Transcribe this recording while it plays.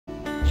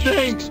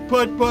Thanks,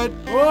 Putt.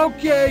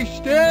 Okay,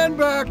 stand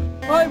back.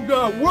 I've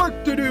got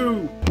work to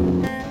do.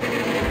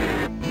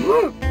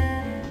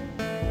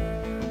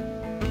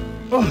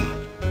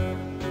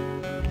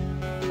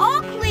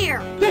 All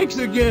clear. Thanks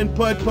again,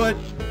 Putt.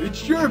 It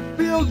sure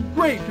feels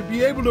great to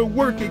be able to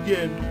work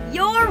again.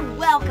 You're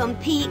welcome,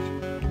 Pete.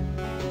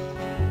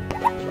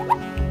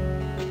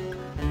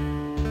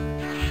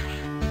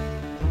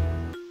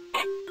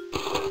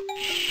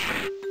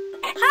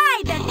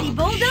 Hi, Betsy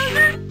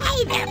Bulldozer.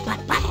 Hey there, Putt.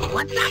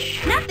 What's up?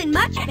 Nothing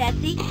much,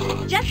 Betsy.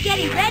 Just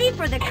getting ready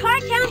for the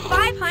Cartown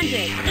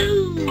 500.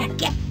 Ooh,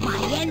 gets my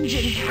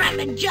engines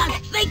revving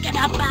just thinking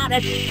about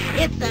it.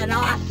 It's an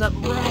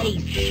awesome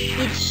race.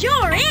 It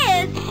sure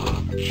is.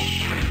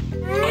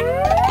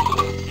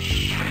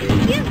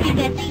 Excuse me,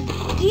 Betsy.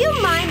 Do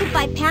you mind if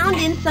I pound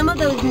in some of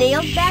those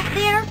nails back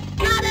there?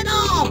 Not at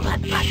all,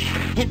 Putt.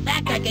 In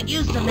fact, I could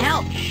use some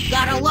help.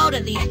 Got a load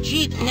of these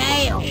cheap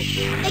nails.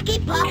 They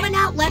keep popping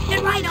out left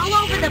and right all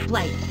over the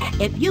place.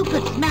 If you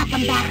could smack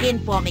them back in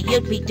for me,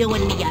 you'd be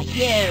doing me a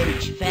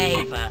huge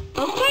favor.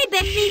 Okay,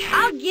 Betsy,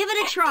 I'll give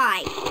it a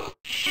try.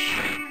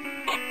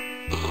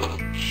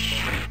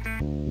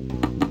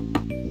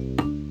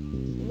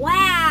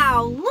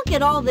 Wow, look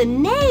at all the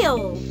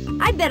nails.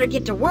 I better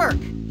get to work.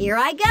 Here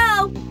I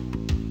go.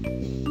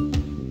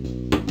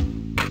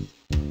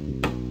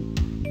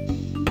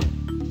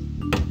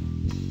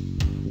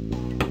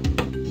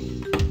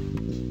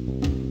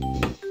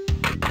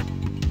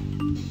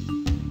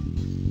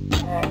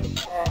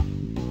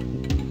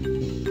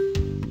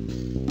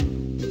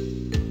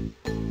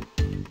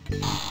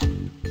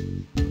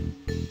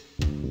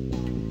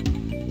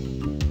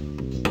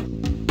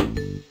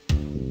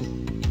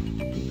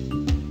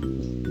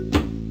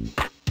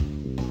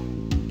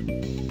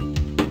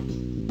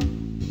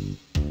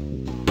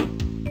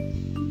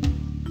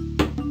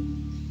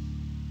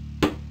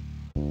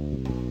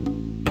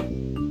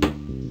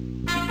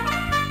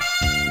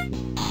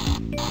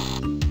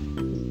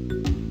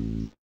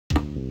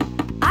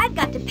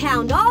 To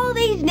pound all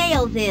these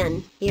nails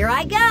in. Here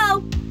I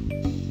go.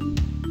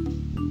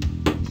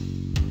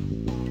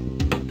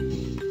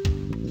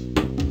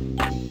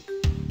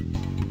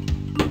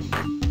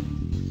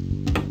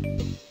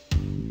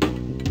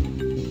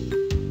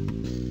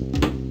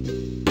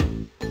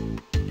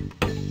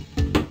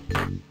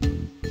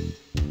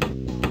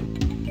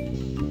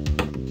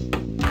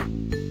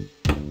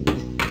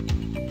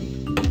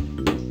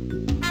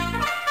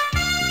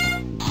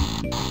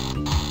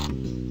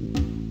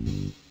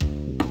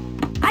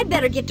 I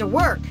better get to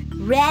work.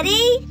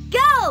 Ready?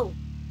 Go!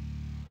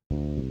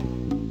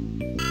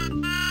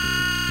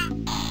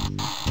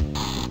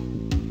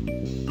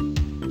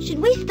 Should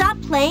we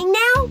stop playing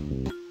now?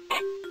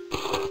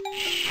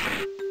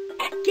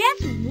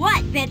 Guess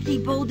what,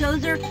 Betsy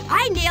Bulldozer?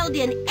 I nailed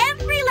in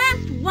every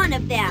last one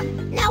of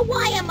them. Now,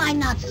 why am I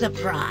not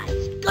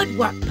surprised? Good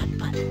work,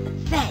 Putt.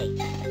 Say,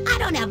 I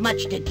don't have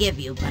much to give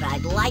you, but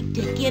I'd like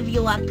to give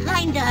you a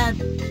kind of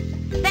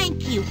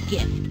thank you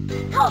gift.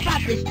 How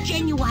about this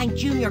genuine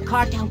Junior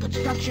Cartown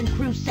Construction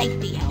Crew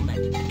safety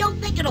helmet? Don't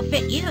think it'll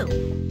fit you,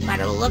 but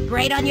it'll look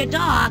great on your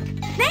dog.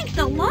 Thanks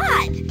a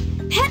lot.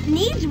 Pep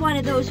needs one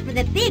of those for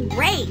the big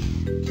race.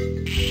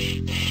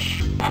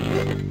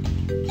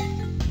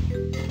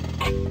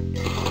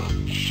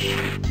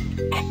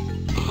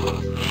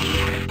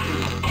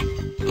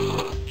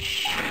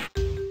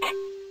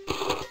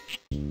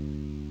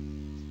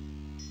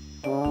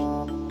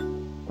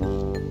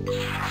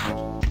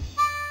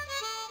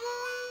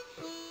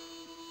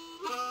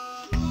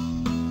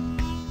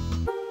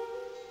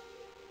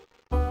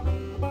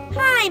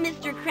 Hi,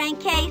 Mr.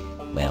 Crankcase.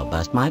 Well,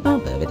 bust my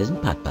bumper if it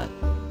isn't Putt.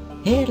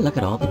 Here, look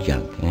at all the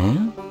junk, eh?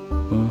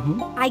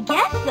 Mm-hmm. I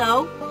guess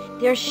so.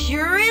 There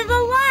sure is a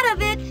lot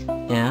of it.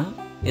 Yeah?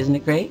 Isn't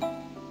it great?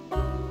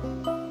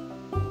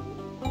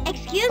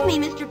 Excuse me,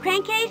 Mr.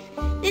 Crankcase.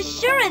 This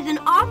sure is an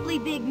awfully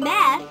big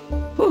mess.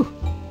 Whew.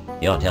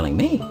 You're telling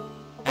me.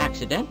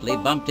 Accidentally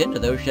bumped into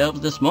those shelves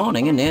this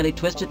morning and nearly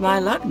twisted my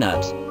lug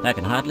nuts. I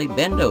can hardly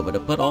bend over to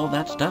put all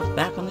that stuff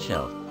back on the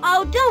shelf.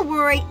 Oh, don't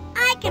worry.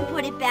 I can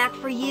put it back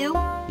for you.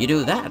 You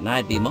do that and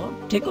I'd be more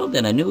tickled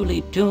than a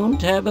newly tuned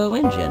turbo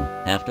engine.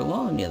 Have to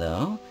warn you,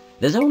 though.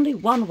 There's only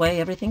one way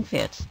everything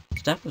fits.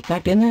 Stuff was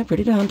packed in there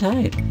pretty darn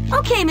tight.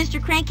 Okay,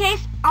 Mr.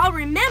 Crankcase. I'll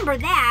remember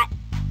that.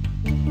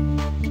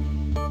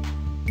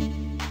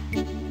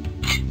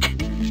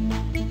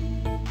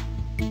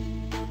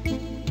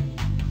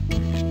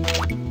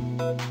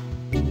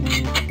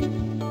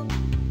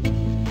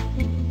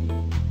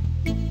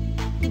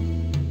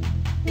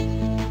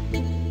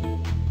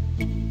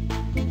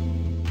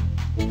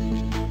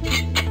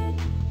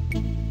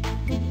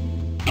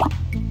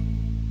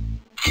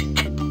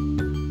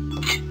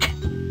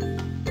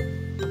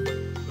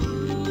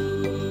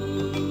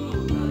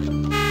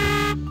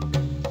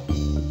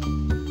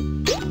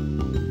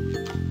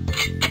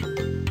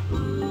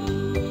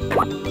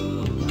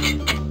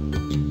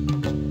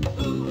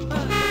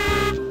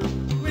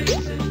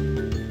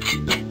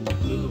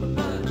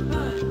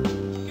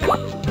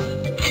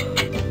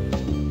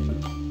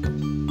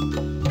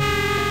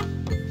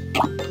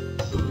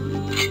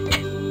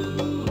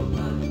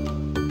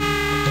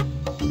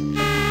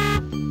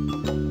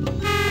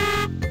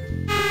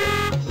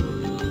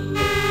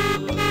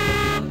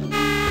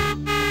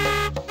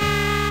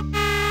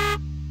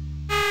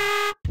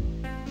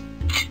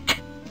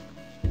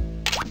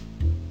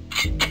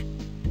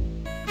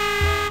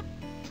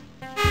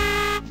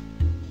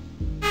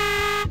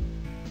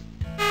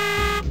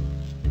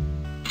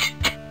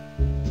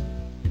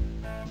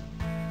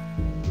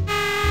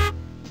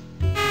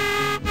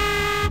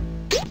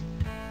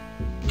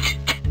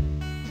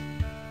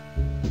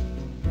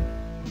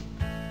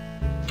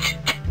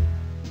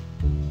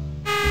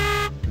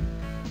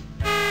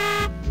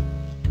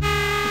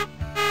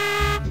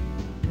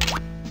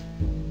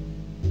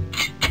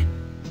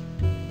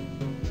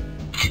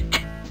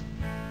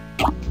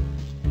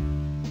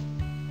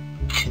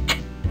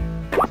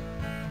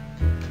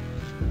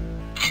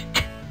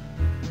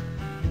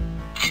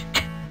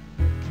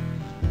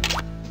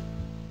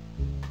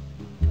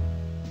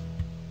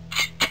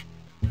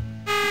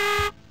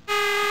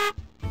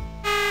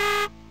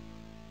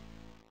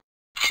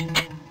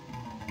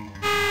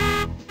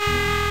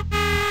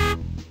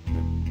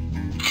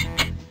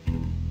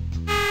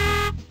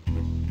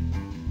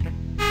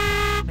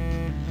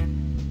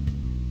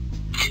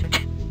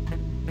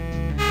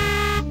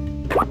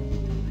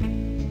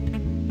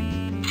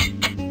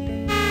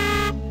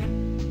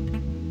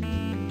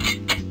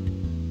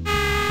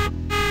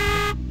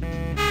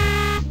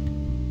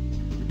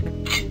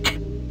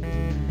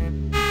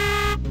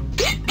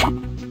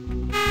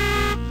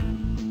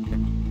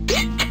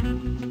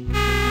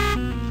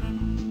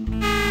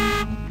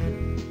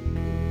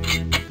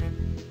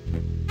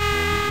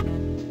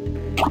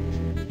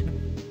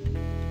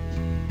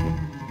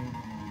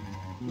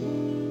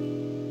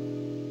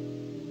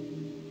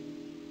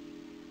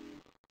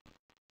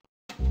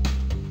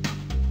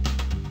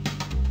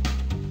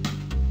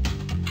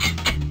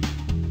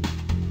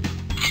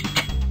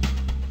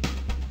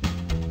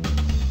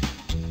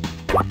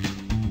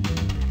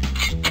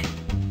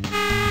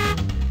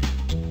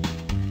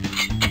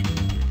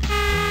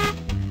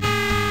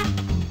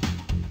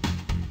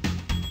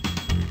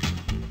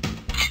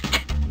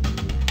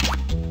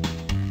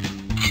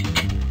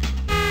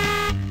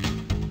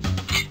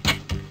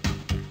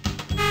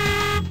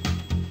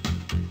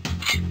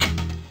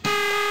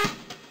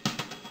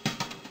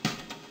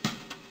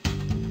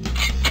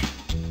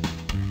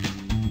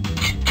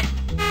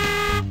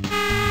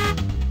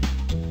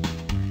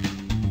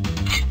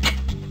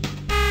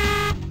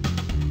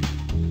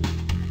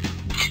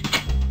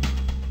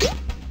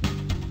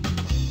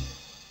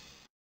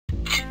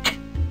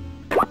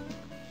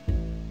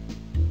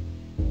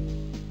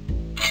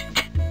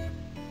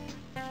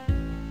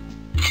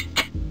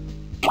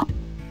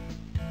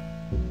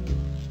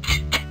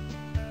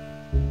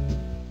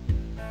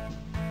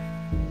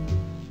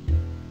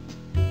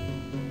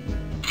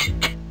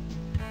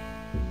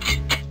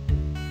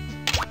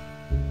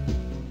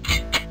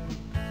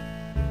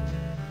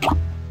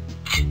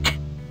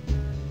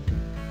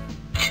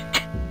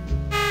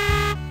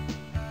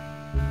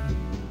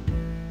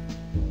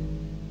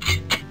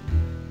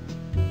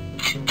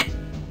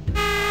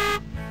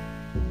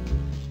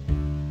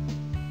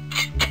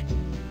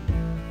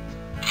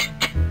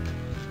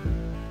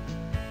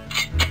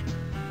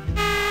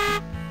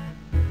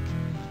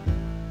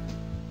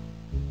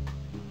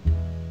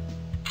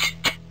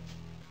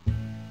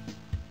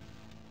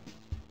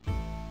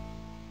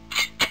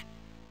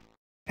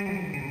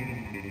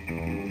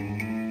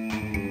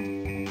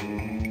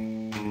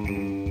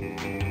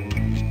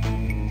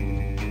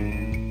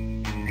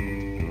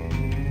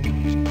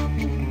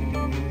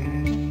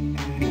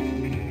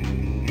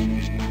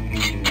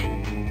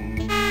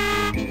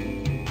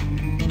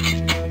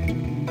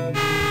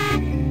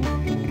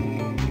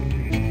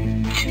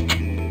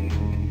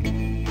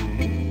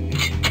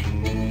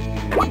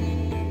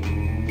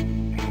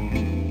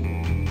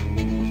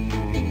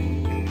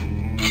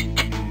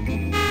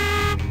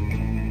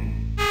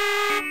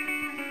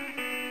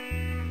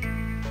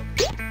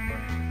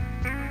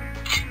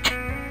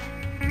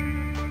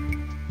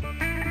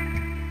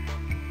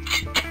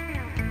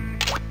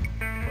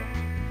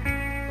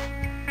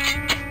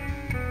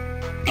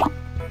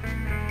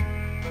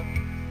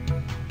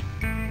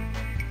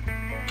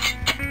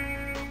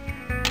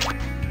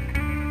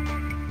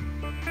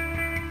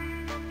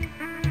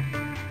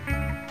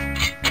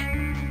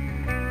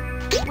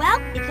 Well,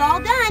 it's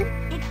all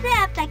done.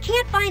 Except I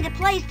can't find a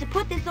place to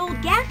put this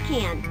old gas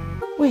can.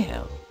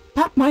 Well,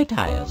 pop my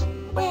tires.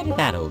 Where did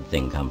that old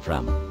thing come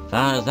from?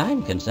 Far as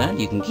I'm concerned,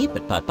 you can keep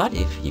it, Putt,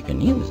 if you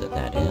can use it,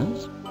 that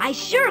is. I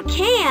sure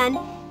can.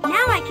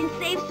 Now I can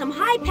save some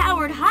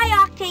high-powered,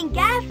 high-octane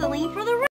gasoline for the